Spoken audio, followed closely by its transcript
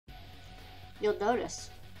You'll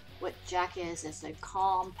notice what Jack is as a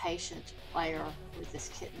calm, patient player with this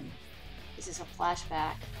kitten. This is a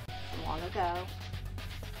flashback from long ago.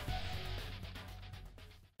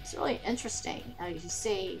 It's really interesting. You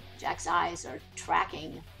see Jack's eyes are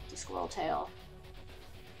tracking the squirrel tail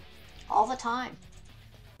all the time.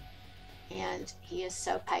 And he is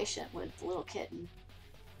so patient with the little kitten.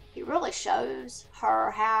 He really shows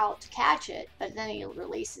her how to catch it, but then he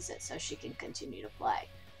releases it so she can continue to play.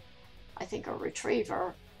 I think a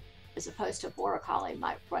retriever, as opposed to a Border Collie,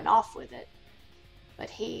 might run off with it, but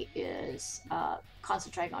he is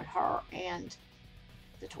concentrating on her and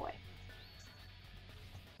the toy.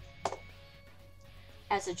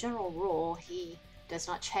 As a general rule, he does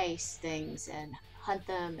not chase things and hunt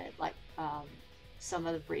them like some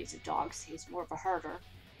other breeds of dogs. He's more of a herder.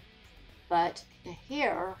 But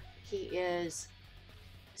here, he is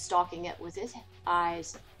stalking it with his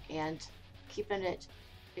eyes and keeping it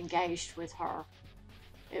engaged with her.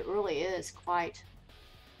 It really is quite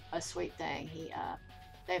a sweet thing.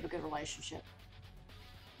 They have a good relationship.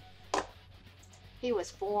 He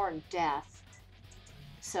was born deaf,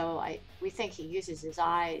 so we think he uses his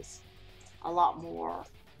eyes a lot more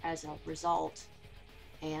as a result,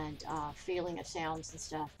 and feeling of sounds and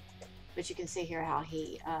stuff. But you can see here how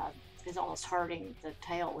he is almost hurting the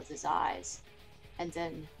tail with his eyes, and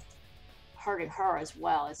then hurting her as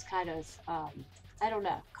well. It's kind of, I don't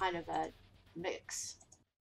know, kind of a mix.